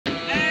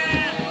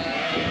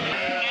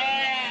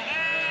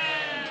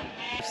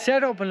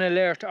set up an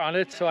alert on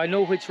it so I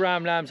know which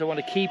ram lambs I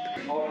want to keep.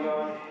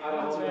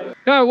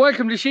 Now,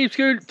 welcome to Sheep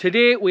School.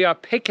 Today we are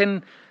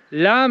picking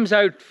lambs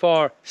out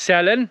for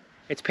selling.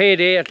 It's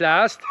payday at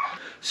last.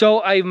 So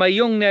I have my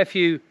young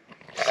nephew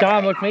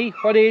Sam with me.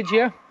 What age are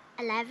you?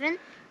 11.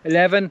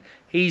 11.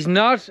 He's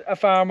not a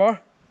farmer,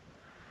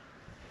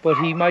 but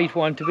he might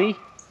want to be.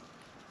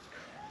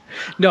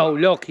 No,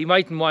 look, he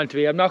mightn't want to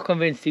be. I'm not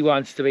convinced he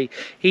wants to be.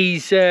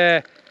 He's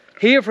here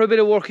for a bit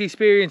of work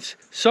experience.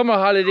 Summer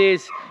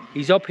holidays,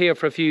 he's up here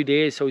for a few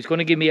days, so he's going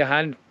to give me a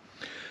hand.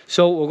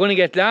 So we're going to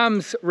get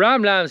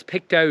ram lambs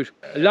picked out.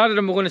 A lot of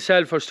them we're going to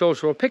sell for store,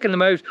 so we're picking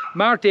them out.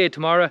 Mart Day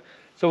tomorrow.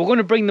 So we're going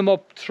to bring them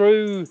up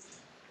through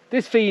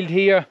this field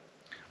here,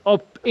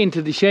 up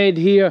into the shed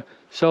here.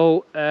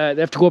 So they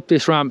have to go up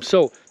this ramp.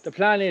 So the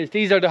plan is,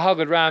 these are the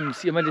hogged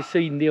rams. You might have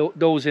seen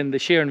those in the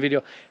shearing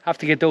video. Have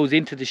to get those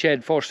into the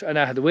shed first and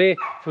out of the way,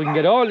 so we can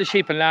get all the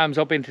sheep and lambs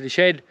up into the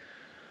shed.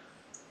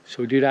 So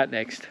we'll do that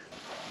next.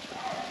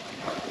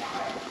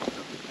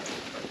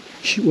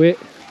 Wait.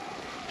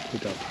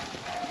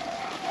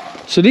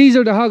 So these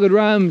are the hogged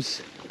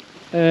rams,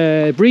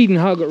 breeding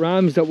hogged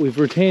rams that we've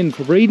retained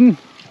for breeding.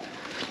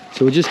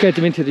 So we'll just get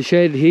them into the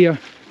shed here,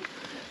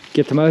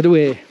 get them out of the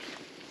way.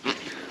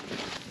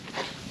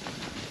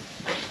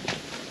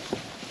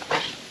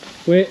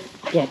 Wait,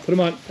 go on, put them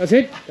on. That's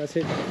it, that's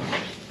it.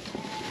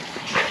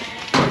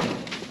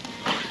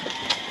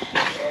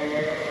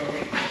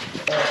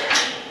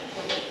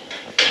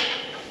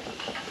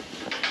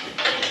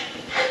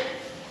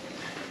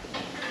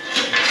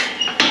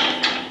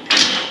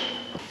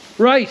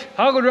 Right,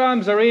 hogged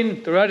rams are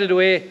in, they're out of the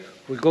way.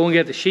 We'll go and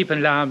get the sheep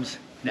and lambs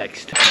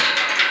next.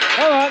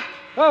 Hold on,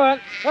 hold on,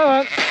 hold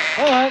on,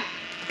 hold on.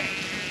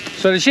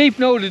 So the sheep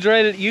know the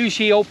drill.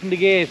 Usually open the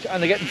gate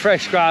and they're getting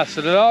fresh grass,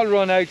 so they'll all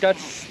run out.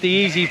 That's the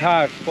easy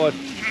part, but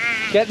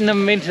getting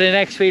them into the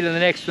next field and the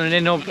next one and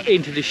then up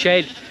into the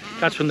shed,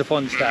 that's when the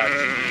fun starts.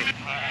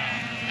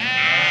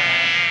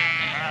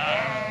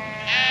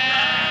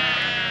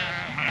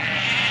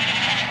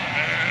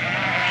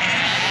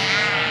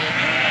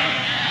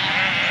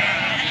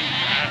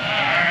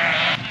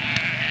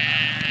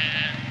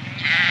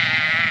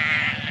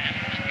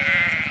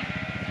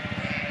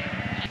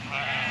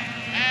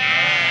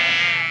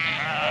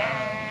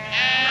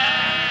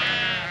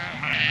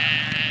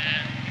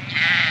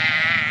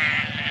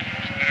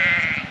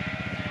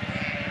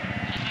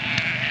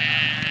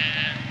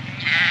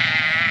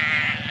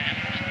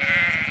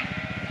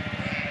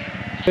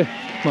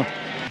 Come on.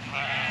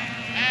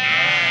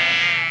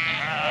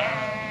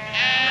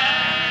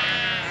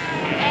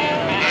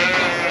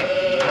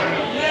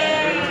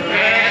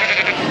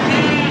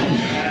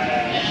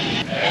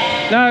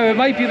 Now it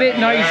might be a bit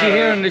noisy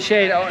here in the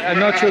shed. I'm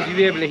not sure if you'll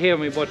be able to hear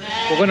me, but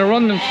we're going to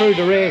run them through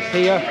the race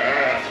here,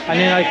 and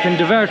then I can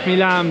divert my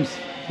lambs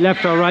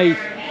left or right.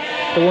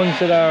 The ones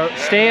that are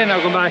staying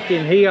are going back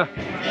in here.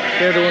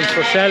 They're the ones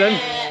for selling.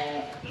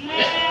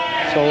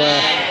 So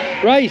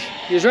right,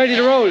 he's ready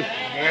to roll.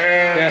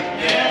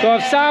 Yeah. So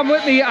I've Sam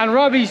with me and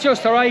Robbie's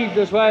just arrived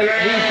as well.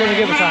 He's going to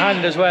give us a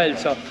hand as well,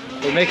 so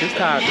we'll make it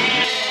start.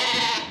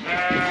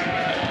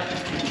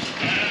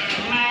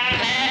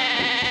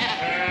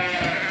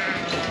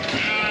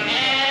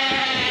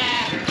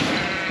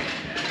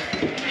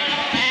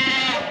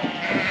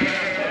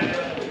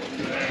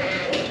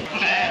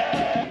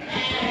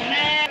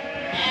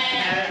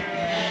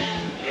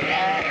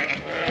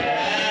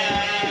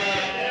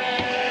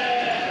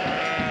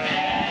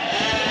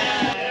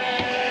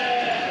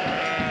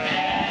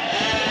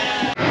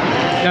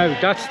 Now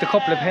that's the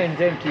couple of pens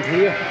empty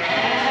here.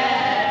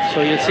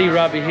 So you'll see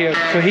Robbie here.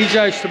 So he's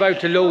just about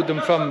to load them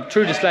from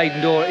through the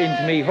sliding door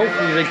into me.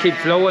 Hopefully they'll keep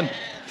flowing.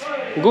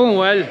 We're going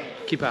well.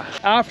 Keep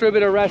at. After a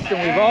bit of resting,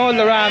 we've all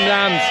the ram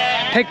lambs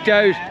picked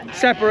out,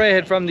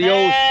 separated from the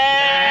ewes.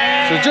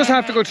 So just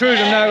have to go through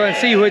them now and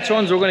see which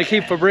ones we're going to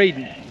keep for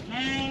breeding.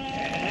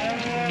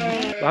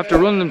 We'll have to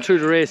run them through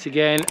the race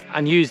again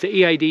and use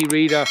the EID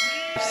reader.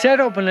 Set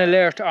up an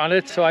alert on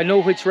it so I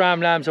know which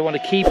ram lambs I want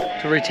to keep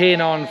to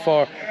retain on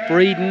for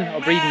breeding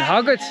or breeding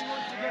hoggets.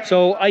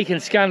 So I can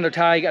scan their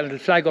tag and it'll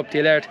flag up the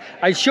alert.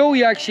 I'll show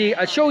you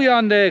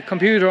on the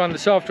computer, on the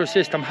software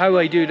system, how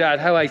I do that,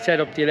 how I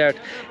set up the alert.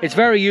 It's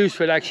very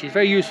useful actually. It's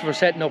very useful for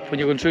setting up when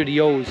you're going through the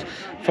ewes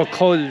for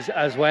culls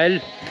as well.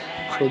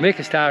 So we'll make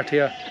a start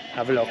here.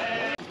 Have a look.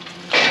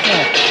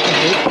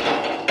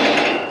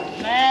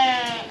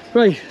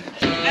 Right.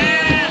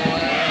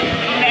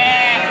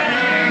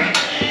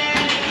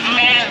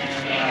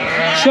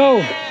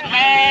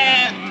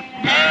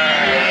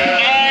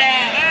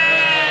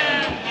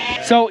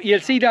 So you'll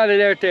see that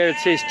alert there, it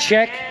says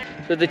check.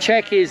 So the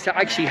check is to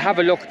actually have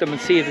a look at them and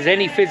see if there's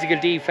any physical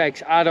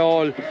defects at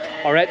all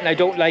or anything I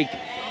don't like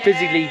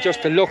physically.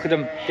 Just to look at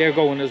them, they're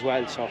going as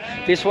well. So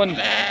this one,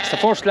 it's the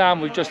first lamb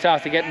we've just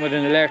started getting with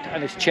an alert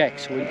and it's checked,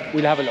 so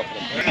we'll have a look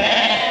at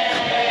them.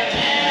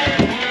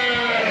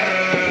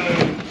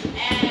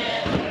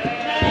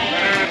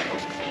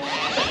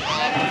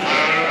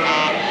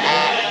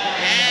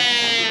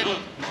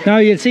 Now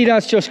you'll see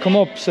that's just come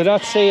up, so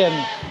that's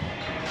saying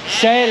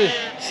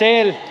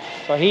sell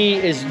So he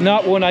is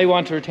not one I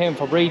want to retain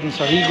for breeding,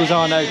 so he goes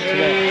on out to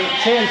the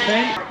sales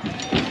pen.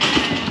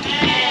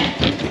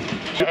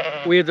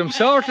 We have them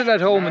sorted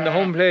at home in the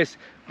home place.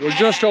 We're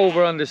just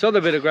over on this other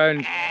bit of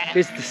ground.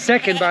 This is the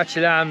second batch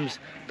of lambs,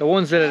 the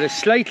ones that are at a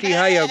slightly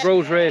higher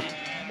growth rate.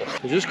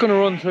 We're just going to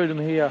run through them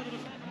here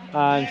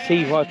and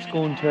see what's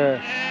going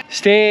to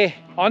stay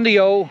on the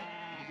O.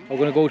 We're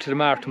going to go to the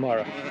Mart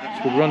tomorrow.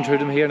 So we'll run through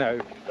them here now.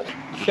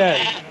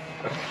 Okay.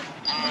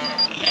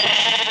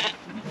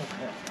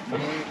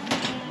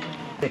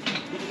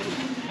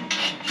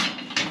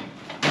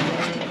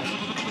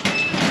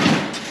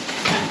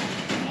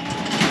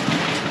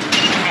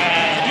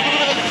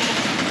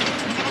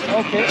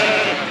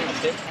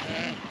 Okay.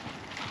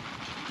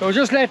 So we're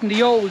just letting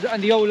the O's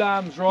and the O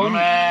lambs run.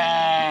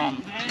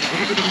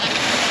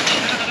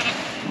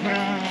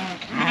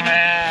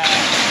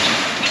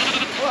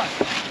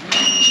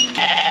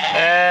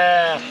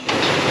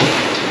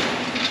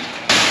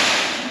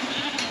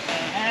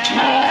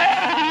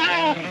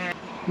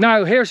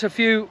 Now here's a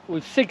few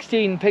with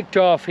 16 picked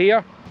off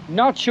here.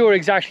 Not sure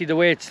exactly the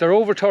weights, they're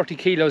over 30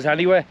 kilos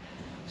anyway.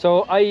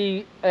 So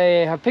I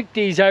have picked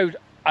these out.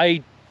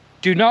 I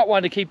do not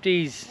want to keep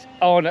these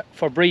on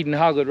for breeding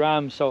hogget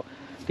rams, so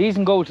these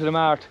can go to the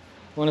Mart.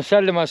 I'm going to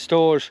sell them as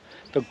stores.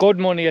 They're good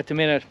money at the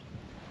minute.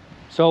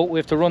 So we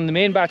have to run the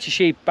main batch of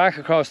sheep back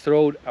across the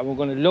road, and we're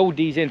going to load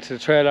these into the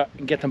trailer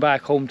and get them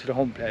back home to the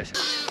home place.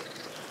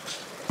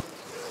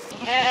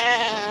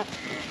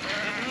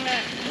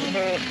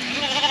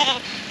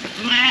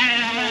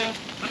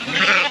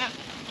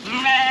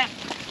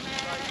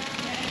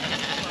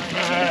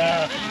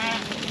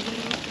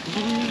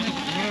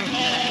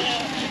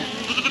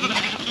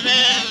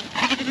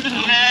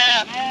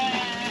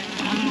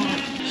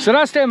 So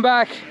that's them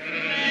back.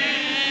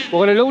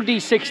 We're going to load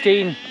these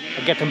 16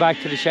 and get them back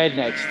to the shed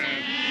next.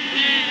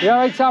 You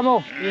alright,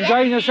 Samo? You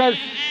enjoying yourself?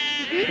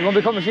 You going to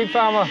become a sheep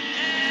farmer?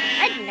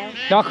 I don't know.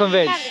 Not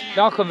convinced.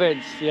 Not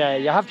convinced. Yeah,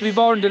 you have to be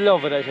born to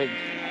love it, I think.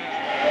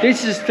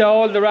 This is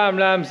all the ram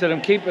lambs that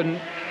I'm keeping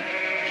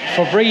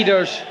for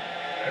breeders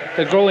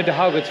that grow into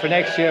hoggets for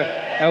next year.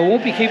 I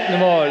won't be keeping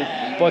them all,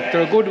 but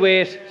they're a good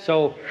weight,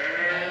 so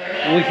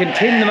we can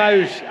thin them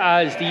out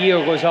as the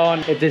year goes on.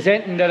 If there's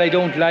anything that I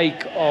don't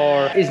like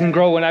or isn't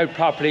growing out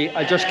properly,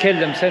 I just kill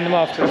them, send them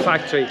off to the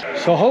factory.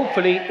 So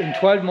hopefully in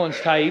 12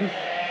 months time,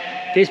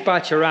 this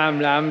batch of ram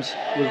lambs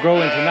will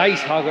grow into nice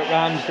hogget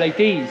rams like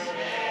these.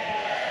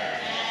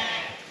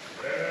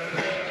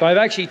 So I've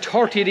actually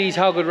 30 of these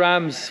hogget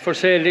rams for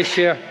sale this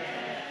year.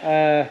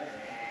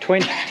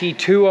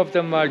 22 of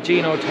them are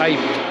genotyped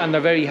and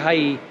they're very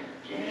high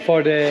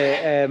for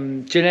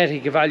the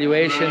genetic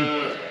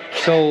evaluation.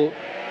 So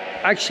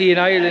actually in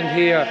Ireland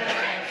here,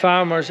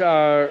 farmers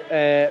are,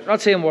 not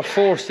saying we're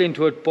forced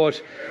into it,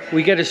 but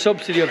we get a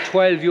subsidy of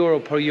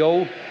 €12 per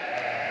ewe,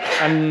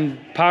 and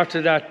part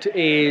of that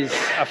is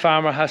a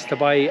farmer has to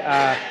buy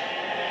a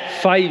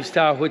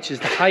 5-star, which is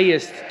the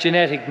highest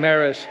genetic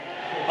merit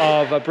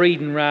of a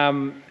breeding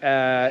ram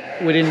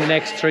within the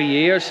next 3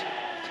 years.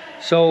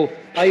 So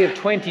I have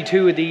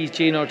 22 of these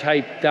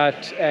genotype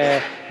that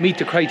meet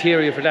the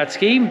criteria for that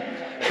scheme.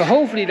 So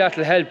hopefully that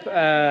will help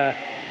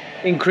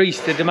increase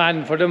the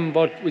demand for them,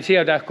 but we'll see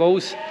how that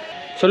goes.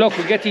 So look,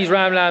 we'll get these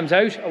ram lambs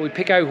out and we'll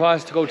pick out what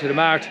has to go to the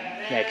Mart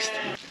next.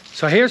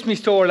 So here's my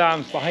store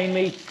lambs behind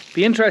me.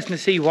 Be interesting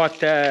to see what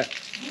the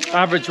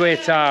average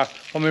weights are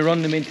when we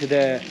run them into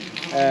the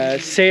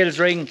sales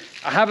ring.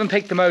 I haven't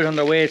picked them out on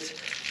their weights,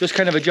 just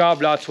kind of a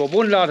job lot. So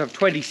one lot of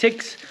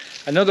 26,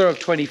 another of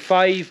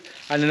 25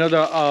 and another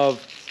of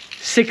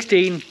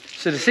 16.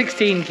 So the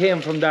 16 came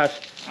from that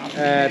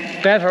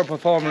better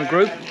performing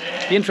group.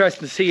 Be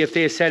interesting to see if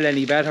they sell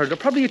any better. They're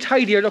probably a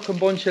tidier looking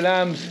bunch of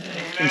lambs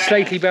in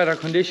slightly better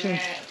condition.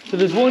 So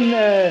there's one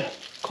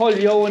cull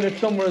ewe in it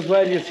somewhere as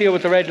well. You'll see her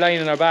with the red line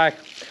in her back.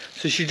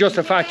 So she's just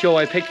a fat ewe.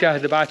 I picked that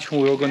at the batch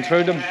when we were going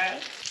through them.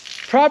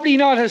 Probably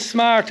not as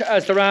smart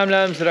as the ram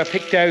lambs that are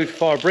picked out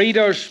for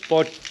breeders,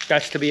 but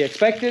that's to be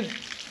expected.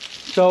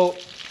 So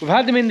we've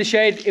had them in the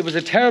shed. It was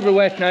a terrible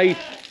wet night.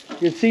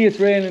 You'll see it's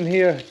raining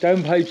here,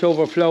 downpipes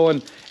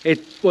overflowing.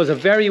 It was a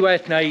very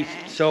wet night,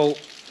 so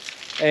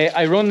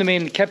I run them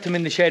in, kept them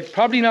in the shed.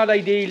 Probably not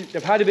ideal.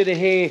 They've had a bit of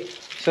hay,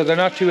 so they're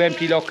not too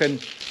empty looking.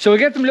 So we'll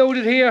get them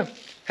loaded here,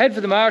 head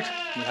for the Mart,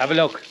 and have a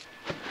look.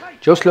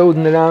 Just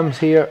loading the lambs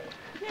here.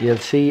 You'll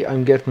see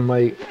I'm getting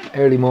my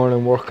early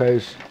morning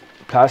workout.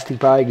 Plastic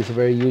bag is a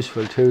very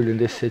useful tool in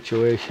this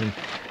situation.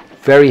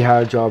 Very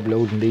hard job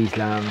loading these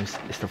lambs.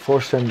 It's the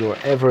first time they were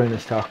ever in a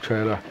stock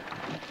trailer.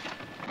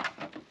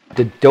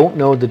 They don't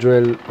know the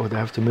drill, or they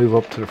have to move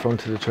up to the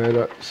front of the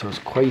trailer, so it's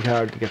quite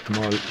hard to get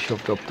them all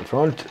shoved up the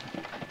front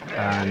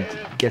and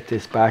get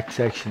this back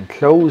section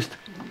closed.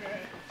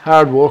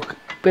 Hard work,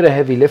 bit of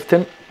heavy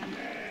lifting.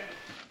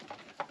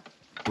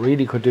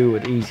 Really could do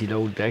with easy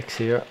load decks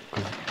here,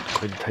 because it's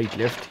quite a tight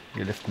lift.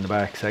 You're lifting the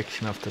back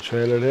section of the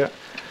trailer there.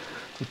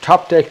 The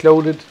top deck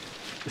loaded,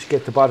 just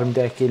get the bottom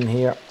deck in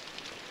here.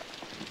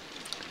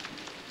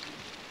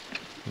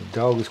 The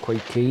dog is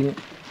quite keen.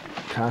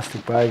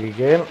 Plastic bag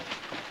again.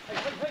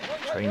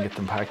 Try and get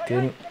them packed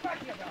in.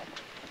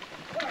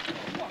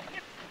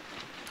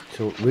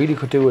 So really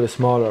could do with a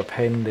smaller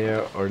pen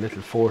there, or a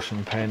little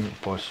forcing pen,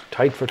 but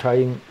tight for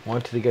time.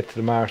 Wanted to get to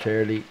the mart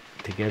early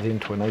to get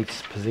into a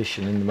nice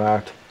position in the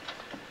mart.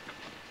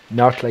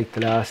 Not like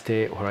the last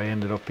day where I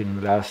ended up being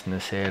the last in the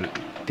sale.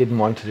 Didn't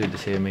want to do the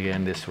same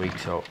again this week,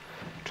 so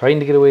trying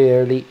to get away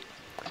early.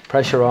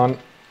 Pressure on.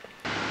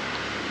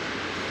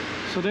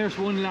 So there's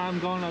one lamb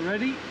gone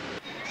already.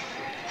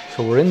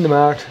 So we're in the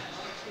mart.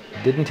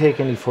 Didn't take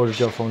any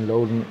footage of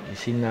unloading. You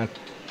seen that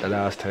the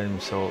last time.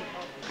 So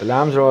the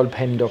lambs are all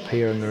penned up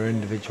here in their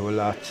individual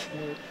lots.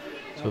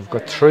 So we've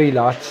got 3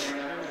 lots.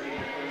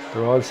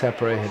 They're all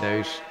separated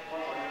out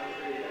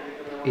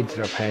into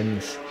their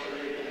pens.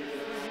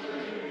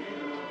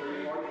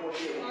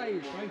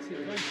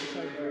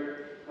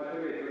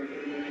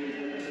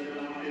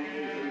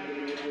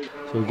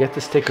 So we get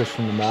the stickers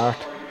from the mart.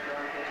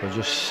 So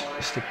just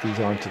stick these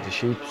onto the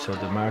sheep so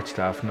the mart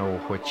staff know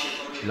which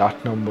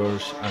lot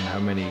numbers and how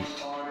many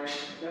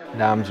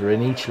lambs are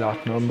in each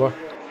lot number.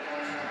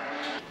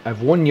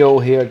 I've one yo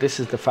here. This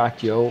is the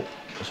fat yo.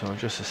 So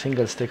just a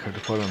single sticker to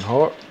put on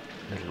her.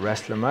 Little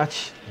wrestling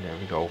match. There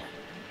we go.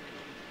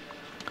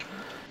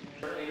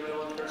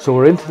 So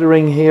we're into the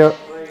ring here.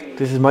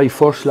 This is my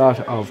first lot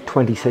of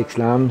 26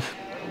 lambs.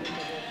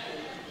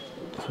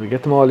 So we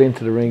get them all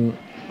into the ring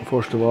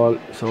first of all.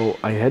 So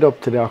I head up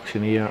to the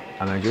auctioneer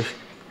and I just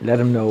let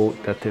him know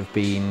that they've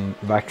been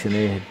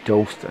vaccinated,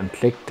 dosed and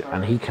clicked,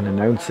 and he can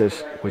announce it,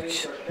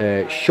 which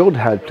should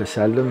help to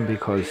sell them,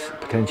 because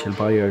potential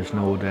buyers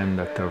know then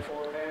that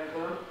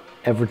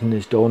everything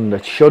is done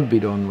that should be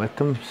done with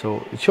them.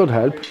 So it should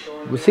help.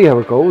 We'll see how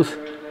it goes.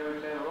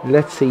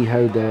 Let's see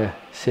how the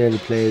sale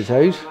plays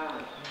out.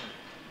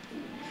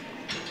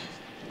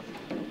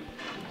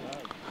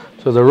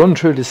 So they run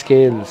through the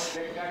scales,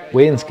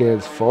 weighing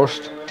scales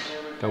first.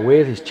 The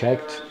weight is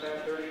checked.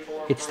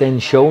 It's then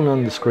shown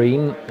on the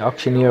screen. The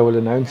auctioneer will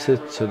announce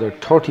it. So they're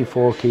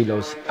 34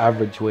 kilos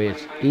average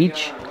weight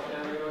each.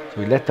 So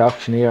we let the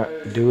auctioneer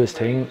do his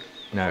thing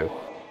now.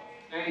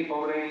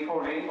 94,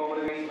 84,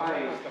 84,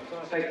 85,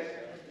 6,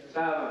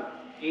 7,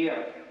 8,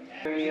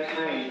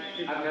 39,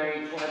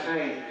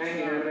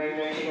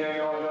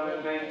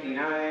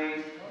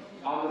 99.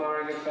 On the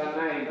market, 9,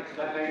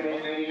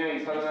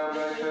 99, 7,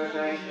 9,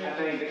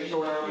 6, 4,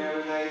 9,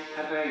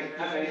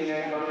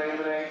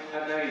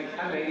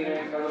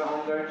 89,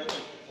 100.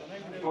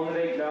 On the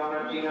big down,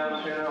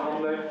 100,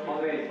 100,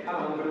 100,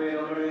 100,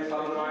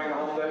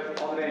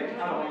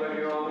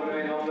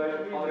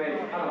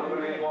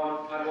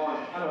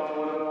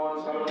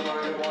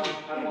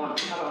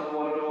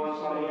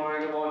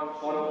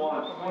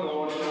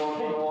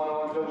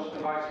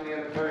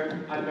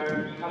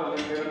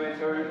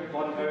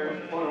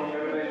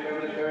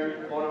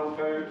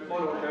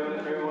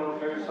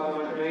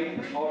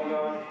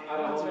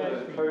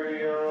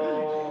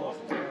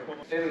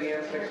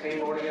 16,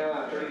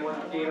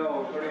 31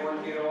 kilo,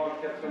 31 kilo,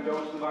 gets some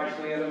doses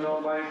vaccinated and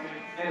all by.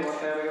 Anyway,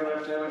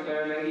 95,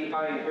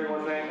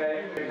 31,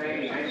 90,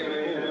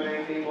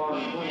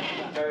 91,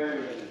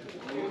 2,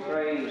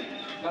 3,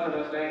 none of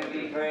us 93,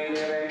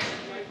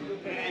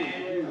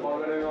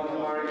 on the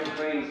market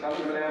 3,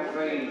 something left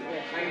 3,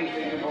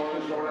 96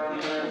 bonus, go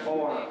down to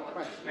 4,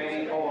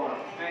 94,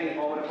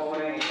 94,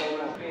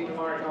 94, speed to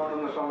mark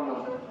on the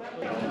song.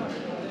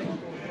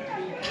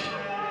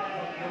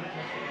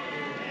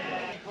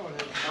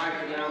 Right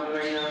down the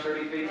ring now,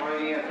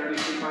 33.8,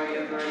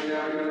 33.8, we're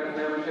going to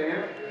never say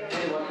it.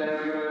 Anyway, then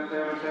we're going to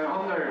never say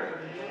 100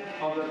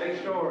 of the big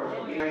stores.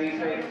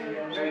 96,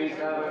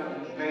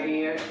 97,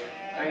 98,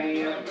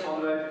 98,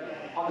 100,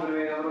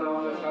 100,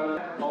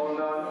 hold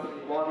on,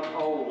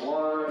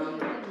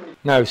 101.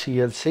 Now, so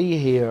you'll see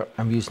here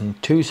I'm using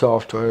 2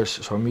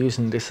 softwares. So I'm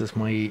using, this is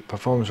my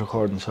performance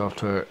recording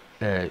software,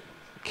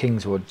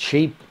 Kingswood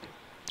Sheep.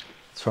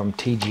 It's from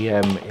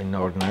TGM in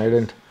Northern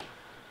Ireland.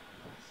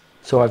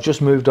 So I've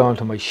just moved on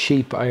to my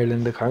Sheep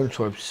Ireland account,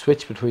 so I've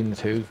switched between the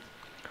two.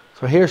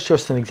 So here's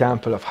just an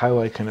example of how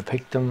I kind of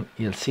pick them.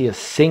 You'll see a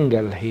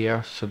single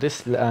here. So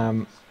this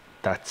lamb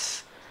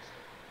that's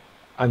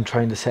I'm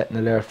trying to set an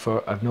alert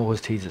for, I've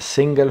noticed he's a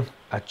single.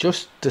 I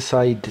just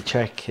decide to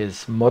check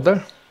his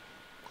mother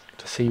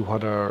to see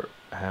what her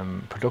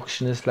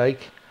production is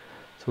like.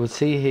 So we'll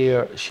see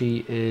here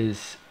she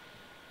is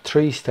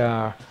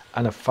 3-star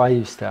and a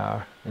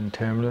 5-star in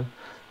terminal.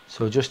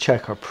 So just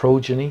check her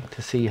progeny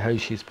to see how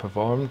she's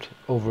performed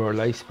over her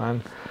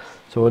lifespan.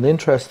 So an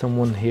interesting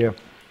one here,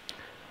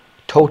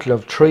 total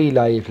of 3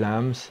 live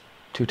lambs,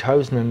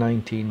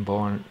 2019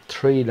 born,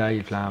 3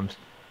 live lambs.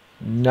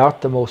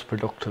 Not the most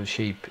productive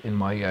sheep in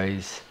my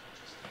eyes.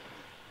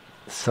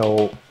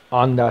 So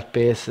on that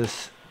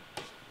basis,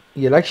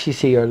 you'll actually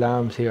see her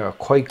lambs here are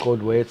quite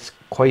good weights,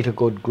 quite a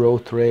good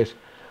growth rate,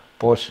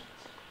 but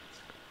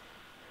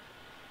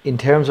in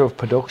terms of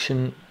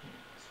production,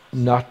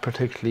 not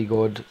particularly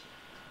good.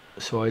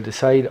 So I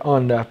decide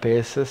on that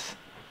basis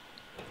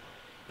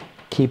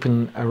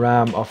keeping a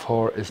ram of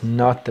her is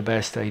not the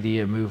best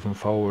idea moving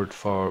forward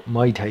for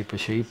my type of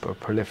sheep or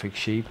prolific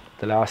sheep.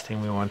 The last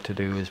thing we want to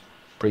do is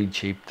breed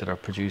sheep that are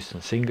producing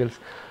singles.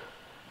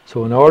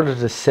 So in order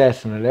to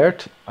set an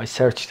alert, I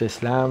search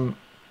this lamb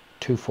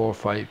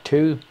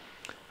 2452,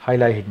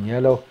 highlighted in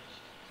yellow.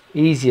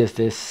 Easy as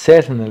this,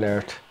 set an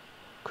alert,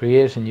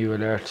 create a new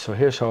alert. So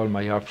here's all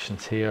my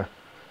options here.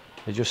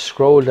 I just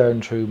scroll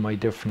down through my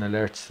different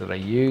alerts that I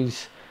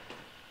use,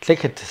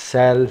 click it to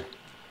sell,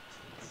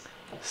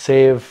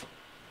 save.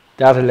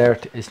 That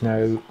alert is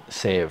now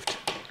saved.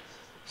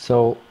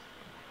 So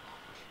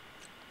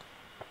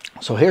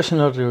here's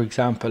another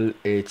example.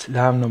 It's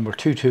lamb number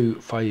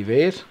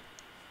 2258.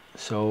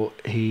 So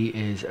he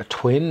is a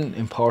twin,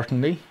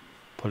 importantly.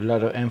 Put a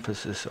lot of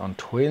emphasis on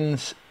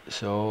twins.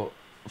 So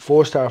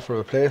 4-star for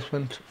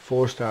replacement,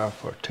 4-star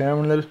for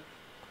terminal.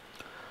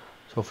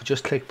 So if we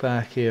just click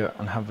back here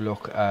and have a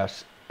look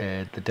at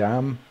the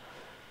dam,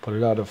 put a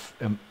lot of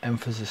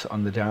emphasis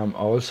on the dam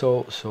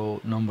also. So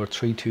number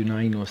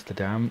 329 was the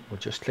dam. We'll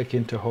just click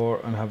into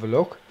her and have a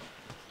look.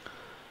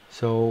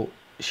 So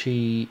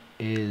she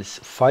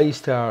is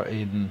 5-star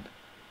in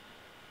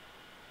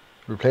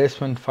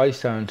replacement,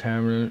 5-star in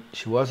terminal.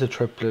 She was a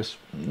triplet,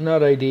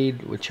 not ideal.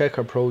 We'll check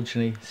her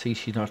progeny, see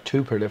she's not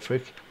too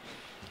prolific.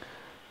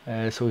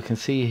 So we can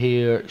see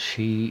here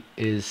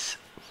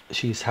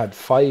she's had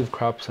 5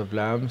 crops of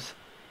lambs,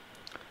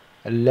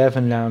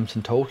 11 lambs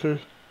in total,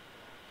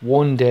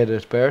 1 dead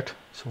at birth.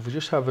 So if we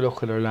just have a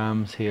look at our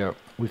lambs here,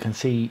 we can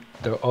see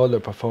all their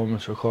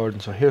performance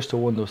recordings. So here's the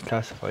one that was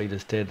classified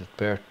as dead at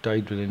birth,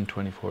 died within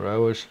 24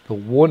 hours. So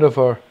one of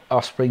our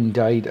offspring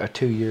died at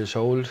 2 years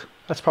old.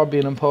 That's probably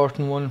an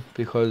important one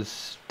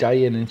because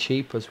dying in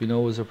sheep, as we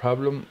know, is a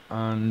problem,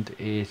 and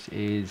it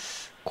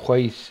is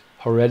quite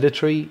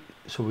hereditary.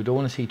 So we don't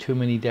want to see too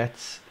many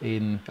deaths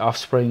in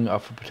offspring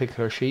of a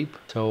particular sheep.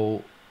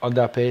 So on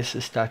that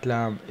basis, that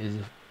lamb is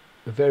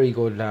a very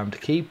good lamb to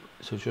keep.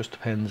 So it just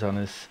depends on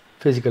his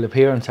physical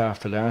appearance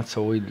after that.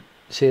 So we'll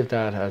save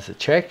that as a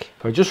check.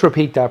 I'll just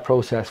repeat that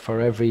process for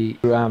every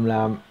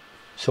lamb.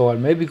 So I'll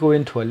maybe go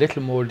into a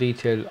little more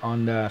detail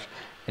on that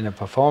in a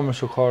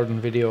performance recording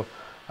video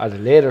at a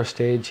later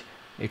stage.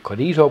 It could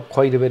eat up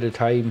quite a bit of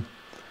time.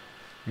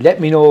 Let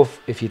me know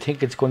if you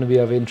think it's going to be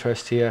of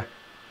interest to you.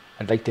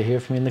 I'd like to hear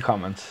from you in the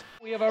comments.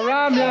 We have a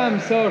lamb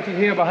sorted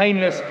here behind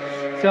us.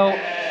 So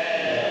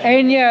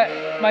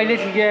Enya, my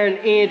little girl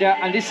Ada,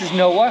 and this is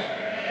Noah.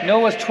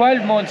 Noah's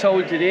 12 months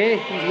old today.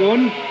 He's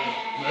 1.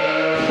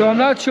 So I'm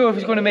not sure if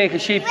he's going to make a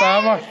sheep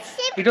farmer.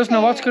 He doesn't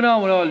know what's going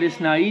on with all this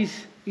now.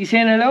 He's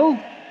saying hello.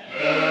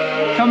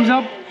 Thumbs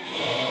up.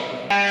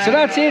 So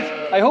that's it.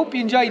 I hope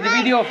you enjoyed the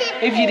video.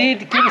 If you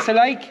did, give us a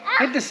like,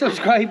 hit the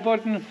subscribe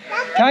button.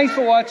 Thanks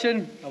for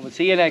watching, and we'll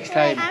see you next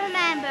time. And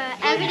remember,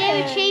 every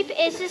day with sheep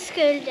is a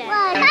school day.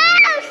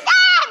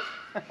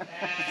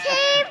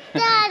 Sheep,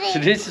 Daddy! So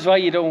this is why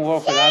you don't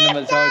work with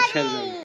animals or children.